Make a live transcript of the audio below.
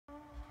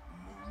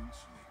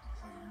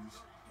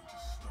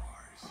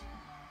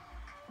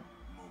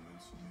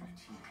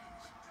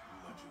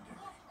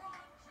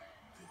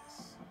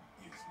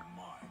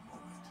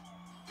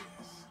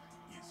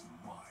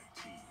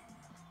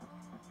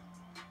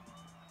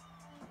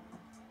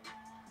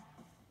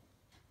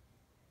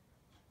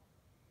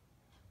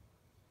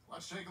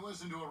Let's take a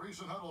listen to a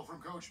recent huddle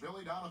from Coach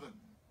Billy Donovan.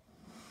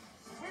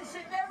 We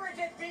should never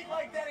get beat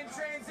like that in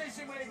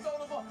transition when they throw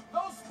the ball.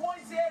 Those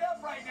points add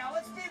up right now.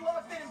 Let's be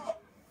locked in.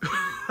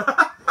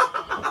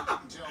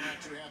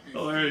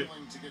 Alright.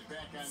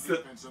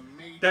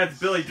 That's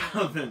Billy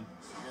Donovan.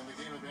 In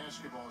the game of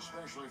basketball,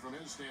 especially from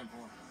his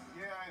standpoint.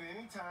 Yeah, and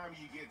anytime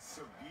you get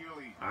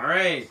severely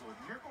Alright.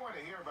 you're going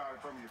to hear about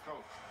it from your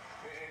coach.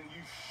 And you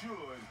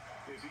should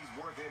if he's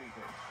worth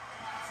anything.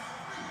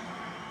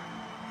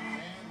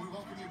 And we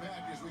welcome you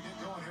back as we get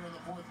going here in the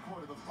fourth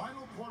quarter. The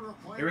final quarter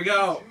of play. Here we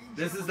go.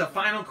 This is the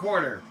final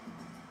quarter.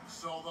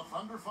 So the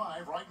Thunder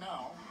 5 right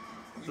now.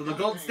 So the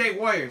Golden State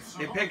Warriors,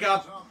 they pick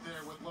up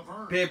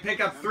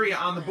 3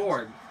 on the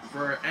board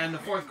for and the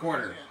fourth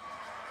quarter.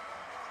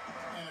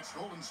 And it's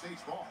Golden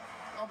State's ball.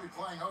 They'll be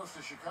playing host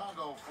to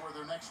Chicago for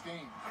their next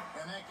game.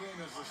 And that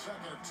game is the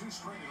second of 2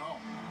 straight at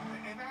home.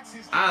 And that's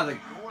his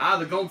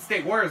the Golden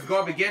State Warriors go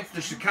up against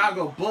the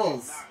Chicago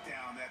Bulls.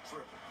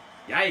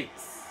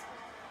 Yikes.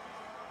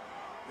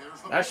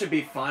 That should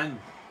be fun.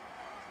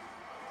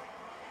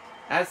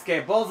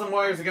 SK, Bulls and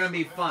Warriors are going to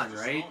be fun,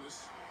 right?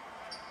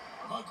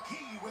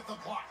 McGee with the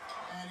block,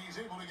 and he's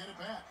able to get it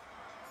back.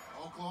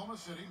 Oklahoma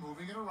City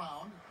moving it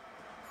around.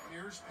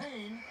 Here's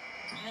Payne,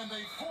 and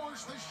they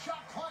force the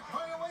shot clock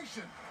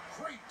violation.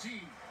 Great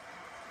team.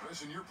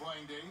 Chris, in your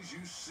playing days,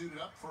 you suited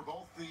up for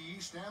both the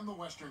East and the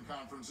Western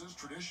conferences.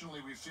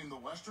 Traditionally, we've seen the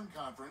Western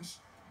Conference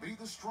be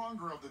the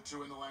stronger of the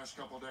two in the last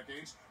couple of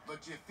decades.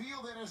 But do you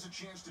feel that has a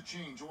chance to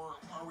change, or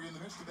are we in the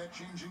midst of that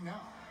changing now?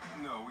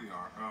 No, we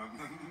aren't.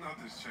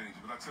 Nothing's changed.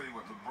 But I tell you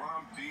what,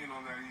 LeBron being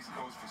on that East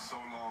Coast for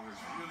so long has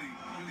really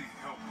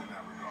helped in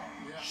that regard.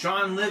 Yeah.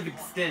 Sean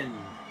Livingston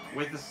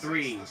with the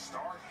 3. The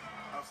start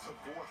of the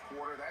fourth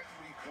quarter, that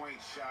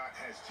three-point shot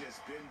has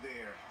just been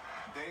there.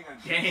 They are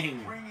just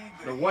Dang, bringing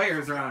the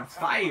Warriors are on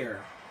fire.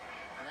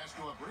 Pass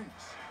to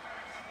Abrines.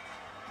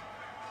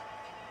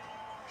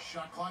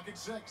 Shot clock at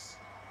 6.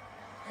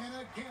 And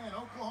again,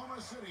 Oklahoma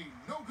City,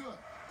 no good.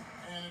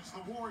 And it's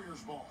the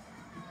Warriors' ball.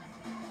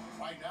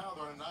 Right now,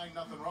 they're on a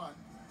 9-0 run.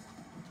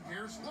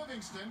 Here's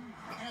Livingston,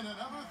 and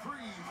another 3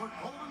 for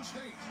Golden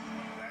State.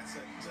 That's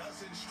a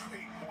dozen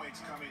straight points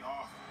coming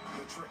off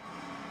the trip.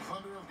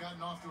 Thunder have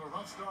gotten off to a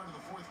rough start in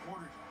the fourth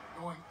quarter,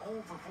 going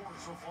 0 for 4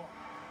 so far.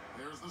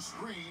 There's the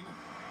screen.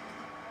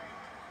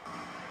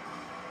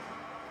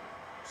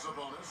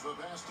 Sabonis, the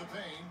pass to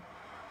Payne.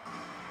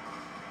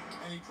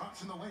 And he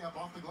drops in the layup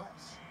off the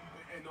glass.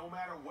 And no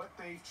matter what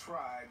they've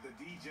tried,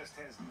 the D just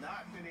has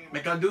not been able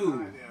McAdoo. to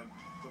find them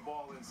the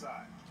ball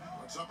inside.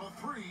 Puts up a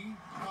 3.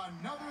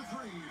 Another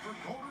 3 for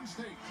Golden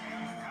State.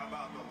 How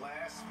about the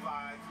last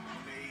 5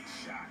 made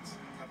shots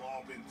have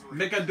all been 3?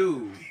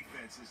 McAdoo.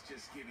 Defense is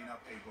just giving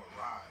up a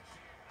barrage.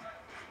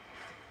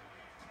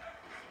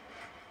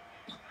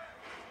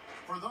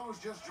 For those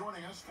just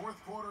joining us, fourth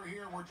quarter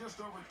here, we're just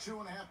over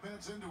 2.5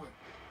 minutes into it.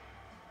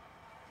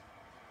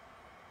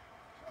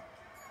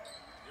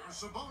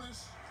 Here's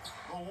Sabonis.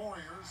 The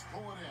Warriors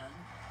pull it in.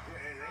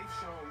 And they've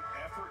shown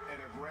effort and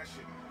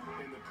aggression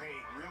in the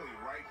paint, really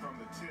right from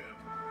the tip.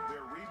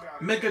 Their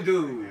rebounding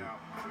McAdoo. right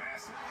now,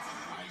 massive.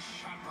 Nice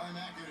shot by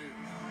McAdoo.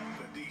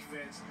 The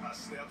defense a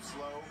step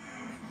slow.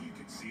 You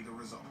can see the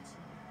results.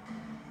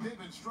 They've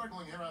been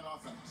struggling here on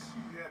offense.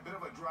 Yeah, a bit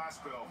of a dry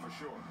spell for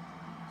sure.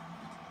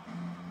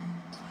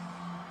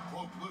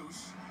 Cloak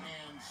loose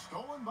and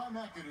stolen by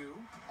McAdoo.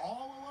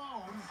 All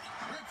alone,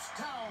 rips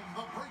down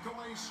the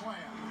breakaway slam.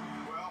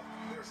 Well,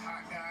 there's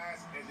hot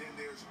guys, and then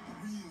there's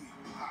really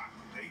hot.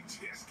 They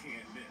just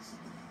can't miss.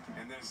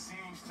 And there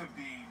seems to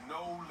be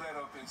no let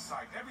up in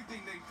sight.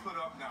 Everything they put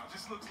up now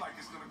just looks like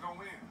it's going to go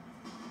in.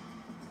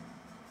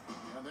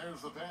 And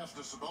there's the pass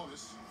to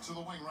Sabonis to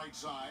the wing right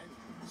side.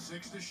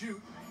 6 to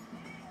shoot.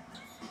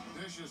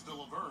 Dishes to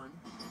Laverne.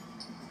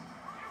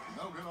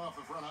 No good off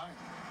the front iron.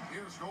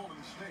 Here's Golden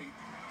State.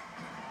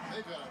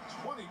 They've got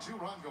a 22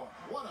 run going.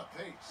 What a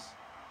pace.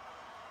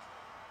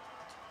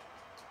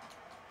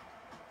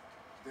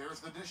 There's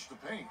the dish to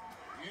Payne.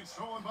 It's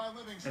stolen by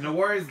Livingston. And the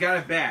Warriors got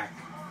it back.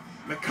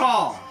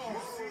 McCall.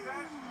 Oh, see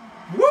that?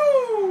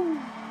 Woo!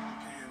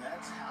 And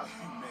that's how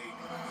you make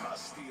a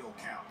steal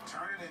count.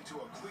 Turn it into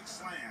a quick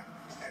slam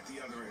at the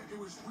other end. It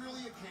was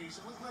really a case,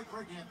 it looked like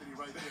Greg Anthony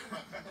right there,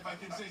 if I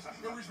can say so.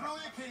 It was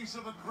really a case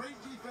of a great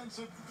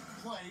defensive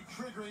play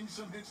triggering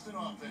some instant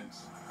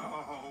offense.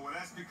 Oh, well,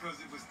 that's because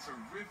it was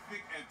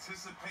terrific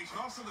anticipation.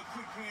 Also, the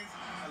quick hands,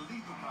 a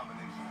lethal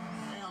combination.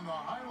 And the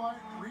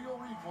highlight reel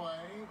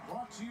replay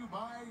brought to you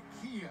by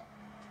Kia.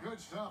 Good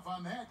stuff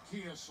on that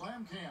Kia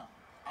Slam Cam.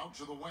 Out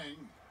to the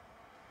wing.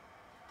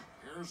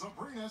 Here's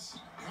Abrines.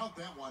 Count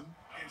that one.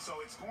 And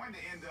so it's going to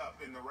end up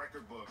in the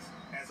record books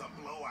as a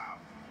blowout,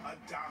 a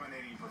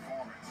dominating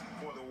performance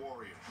for the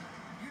Warriors.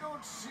 You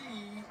don't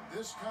see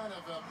this kind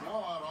of a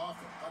blowout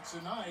often. But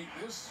tonight,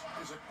 this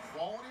is a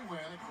quality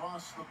win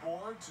across the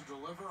board to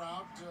deliver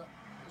out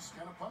this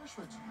kind of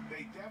punishment.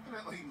 They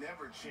definitely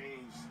never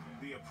changed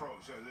the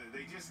approach.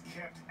 They just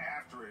kept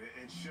after it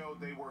and showed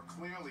they were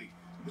clearly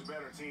the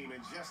better team in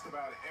just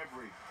about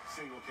every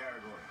single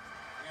category.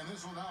 And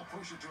this will now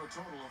push it to a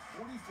total of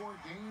 44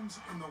 games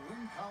in the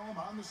win column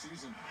on the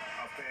season.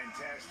 A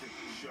fantastic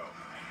show.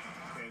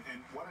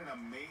 And what an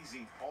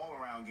amazing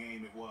all-around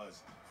game it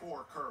was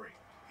for Curry.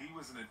 He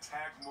was in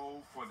attack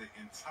mode for the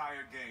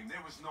entire game.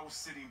 There was no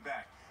sitting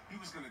back. He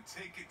was going to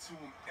take it to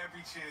him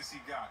every chance he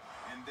got.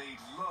 And they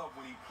love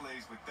when he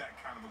plays with that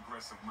kind of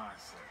aggressive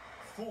mindset.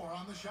 4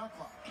 on the shot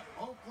clock.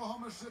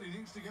 Oklahoma City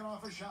needs to get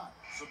off a shot.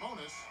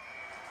 Sabonis,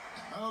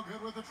 no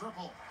good with the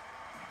triple.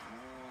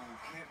 Ooh,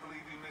 can't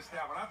believe he missed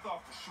that one. I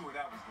thought for sure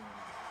that was going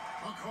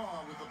on.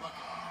 McCaw with the bucket.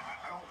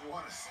 I don't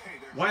want to say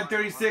they're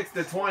 136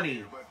 to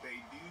 20. but they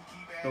do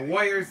keep The adding.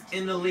 Warriors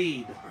in the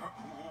lead.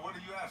 What are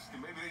you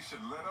asking? Maybe they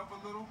should let up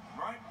a little,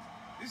 right?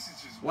 This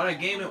is just What a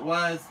game it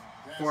was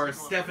for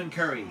Stephen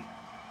Curry.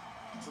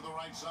 To the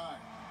right side.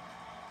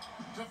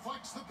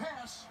 Deflects the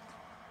pass.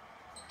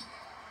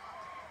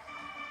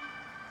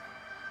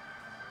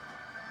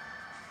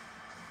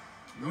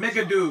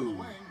 McAdoo.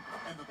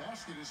 And the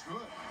basket is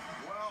good.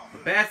 Well, The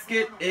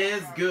basket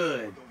is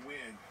good. The win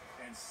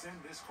and send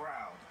this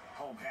crowd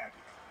home happy.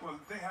 Well,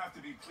 they have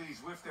to be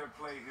pleased with their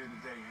play here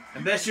today.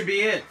 And that should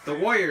be it. The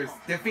Warriors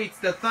defeats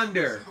the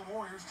Thunder. The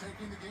Warriors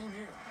taking the game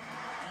here.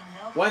 And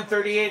the outcome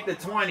 138 to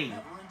 20. never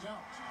in doubt.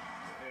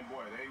 And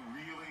boy, they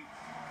really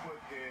put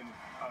in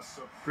a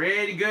surprise.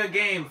 Pretty good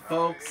game, It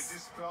folks.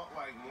 just felt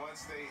like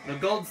once they The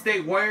Golden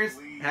State Warriors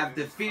lead have in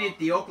this defeated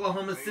the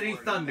Oklahoma they City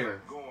were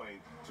Thunder. not going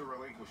to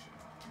relinquish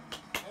it.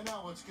 And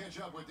now let's catch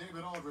up with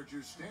David Aldridge,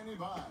 who's standing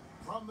by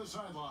from the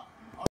sideline.